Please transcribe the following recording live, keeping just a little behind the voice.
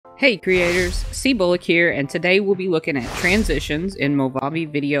Hey creators, C Bullock here, and today we'll be looking at transitions in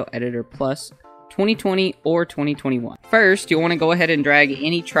Movavi Video Editor Plus 2020 or 2021. First, you'll want to go ahead and drag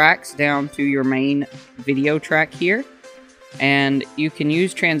any tracks down to your main video track here, and you can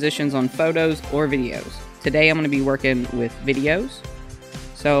use transitions on photos or videos. Today I'm going to be working with videos,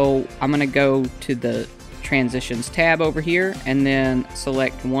 so I'm going to go to the Transitions tab over here and then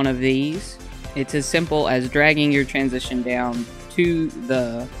select one of these. It's as simple as dragging your transition down to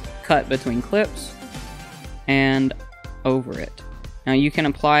the cut between clips and over it. Now you can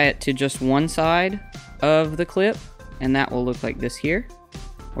apply it to just one side of the clip and that will look like this here,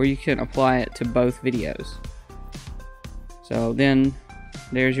 or you can apply it to both videos. So then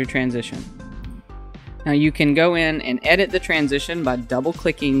there's your transition. Now you can go in and edit the transition by double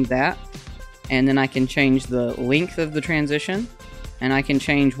clicking that, and then I can change the length of the transition, and I can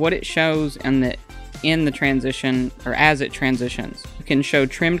change what it shows in the transition, or as it transitions. You can show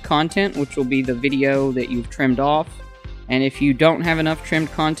trimmed content, which will be the video that you've trimmed off, and if you don't have enough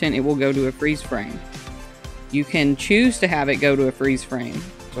trimmed content, it will go to a freeze frame. You can choose to have it go to a freeze frame.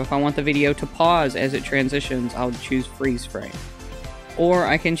 So if I want the video to pause as it transitions, I'll choose freeze frame. Or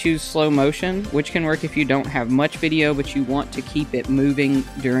I can choose slow motion, which can work if you don't have much video but you want to keep it moving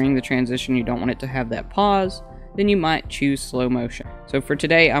during the transition, you don't want it to have that pause, then you might choose slow motion. So for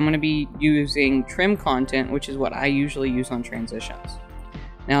today, I'm going to be using trim content, which is what I usually use on transitions.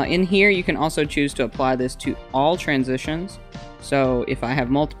 Now in here, you can also choose to apply this to all transitions. So if I have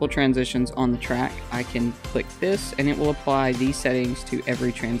multiple transitions on the track, I can click this and it will apply these settings to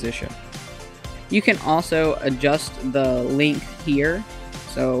every transition. You can also adjust the length here.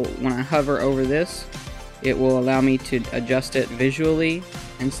 So when I hover over this, it will allow me to adjust it visually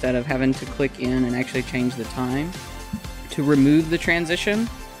instead of having to click in and actually change the time. To remove the transition,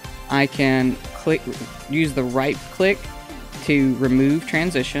 I can use the right click to remove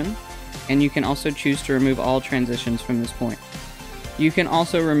transition, and you can also choose to remove all transitions from this point. You can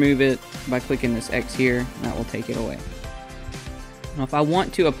also remove it by clicking this X here, and that will take it away. Now if I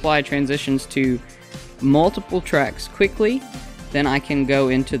want to apply transitions to multiple tracks quickly, then I can go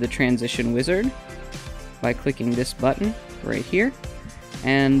into the transition wizard by clicking this button right here,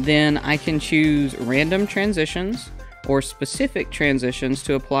 and then I can choose random transitions or specific transitions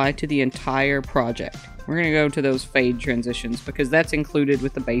to apply to the entire project. We're going to go to those fade transitions because that's included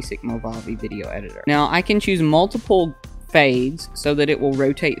with the basic Movavi Video Editor. Now I can choose multiple fades so that it will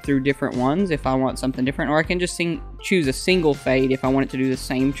rotate through different ones if I want something different, or I can just choose a single fade if I want it to do the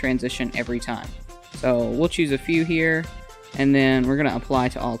same transition every time. So we'll choose a few here, and then we're going to apply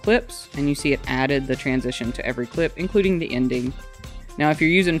to all clips, and you see it added the transition to every clip, including the ending. Now if you're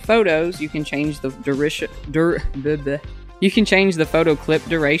using photos, you can change the photo clip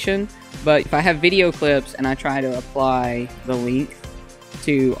duration, but if I have video clips and I try to apply the length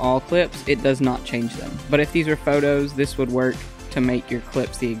to all clips, it does not change them. But if these are photos, this would work to make your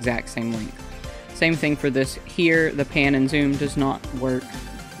clips the exact same length. Same thing for this here, the pan and zoom does not work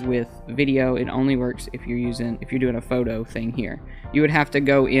with video. It only works if you're doing a photo thing here. You would have to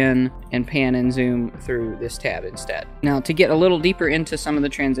go in and pan and zoom through this tab instead. Now to get a little deeper into some of the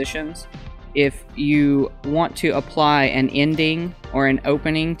transitions, if you want to apply an ending or an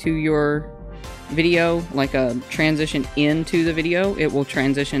opening to your video, like a transition into the video, it will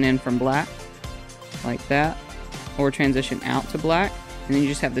transition in from black like that, or transition out to black, and then you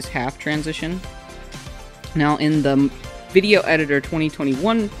just have this half transition. Now in the Video Editor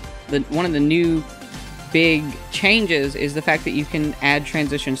 2021, one of the new big changes is the fact that you can add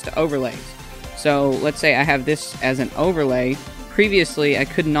transitions to overlays. So let's say I have this as an overlay. Previously I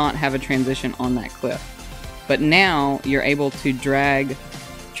could not have a transition on that clip, but now you're able to drag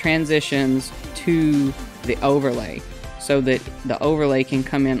transitions to the overlay so that the overlay can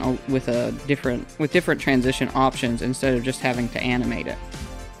come in with different transition options instead of just having to animate it.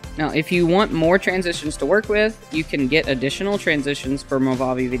 Now if you want more transitions to work with, you can get additional transitions for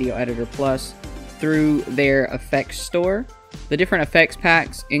Movavi Video Editor Plus through their Effects Store. The different effects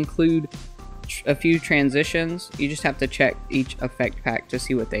packs include a few transitions. You just have to check each effect pack to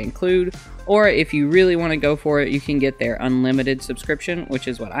see what they include, or if you really want to go for it, you can get their unlimited subscription, which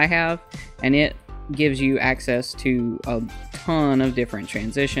is what I have, and it gives you access to a ton of different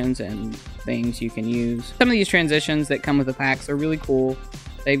transitions and things you can use. Some of these transitions that come with the packs are really cool.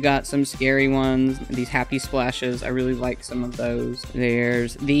 They've got some scary ones, these happy splashes, I really like some of those.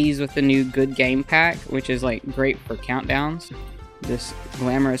 There's these with the new Good Game pack, which is like great for countdowns. This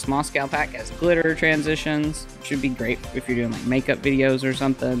Glamorous Moscow pack has glitter transitions, should be great if you're doing like makeup videos or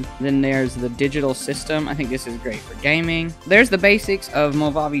something. Then there's the Digital System, I think this is great for gaming. There's the basics of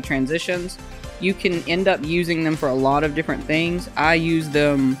Movavi transitions. You can end up using them for a lot of different things. I use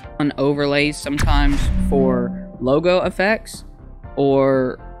them on overlays sometimes for logo effects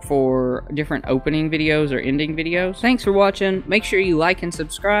or for different opening videos or ending videos. Thanks for watching. Make sure you like and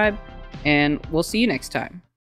subscribe, and we'll see you next time.